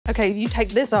Okay, you take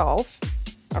this off.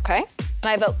 Okay.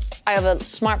 And I have a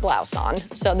smart blouse on.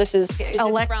 So this is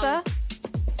Alexa?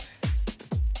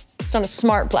 It's not a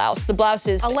smart blouse. The blouse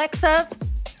is Alexa,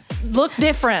 look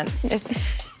different.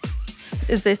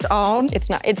 Is this on? It's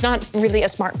not really a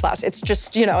smart blouse. It's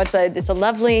just, you know, it's a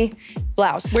lovely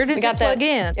blouse. Where does it plug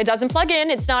in? It doesn't plug in.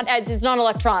 It's not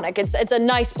electronic. It's a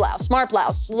nice blouse, smart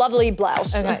blouse, lovely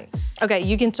blouse. Okay. Okay,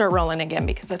 you can start rolling again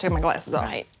because I took my glasses off.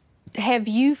 Right. Have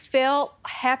you felt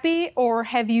happy or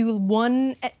have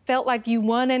you felt like you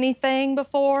won anything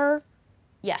before?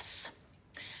 Yes.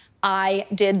 I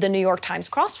did the New York Times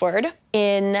crossword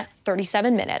in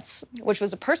 37 minutes, which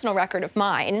was a personal record of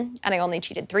mine, and I only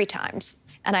cheated 3 times.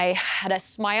 And I had a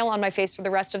smile on my face for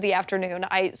the rest of the afternoon.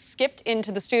 I skipped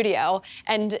into the studio,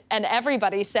 and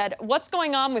everybody said, "What's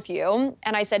going on with you?"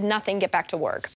 And I said, "Nothing, get back to work."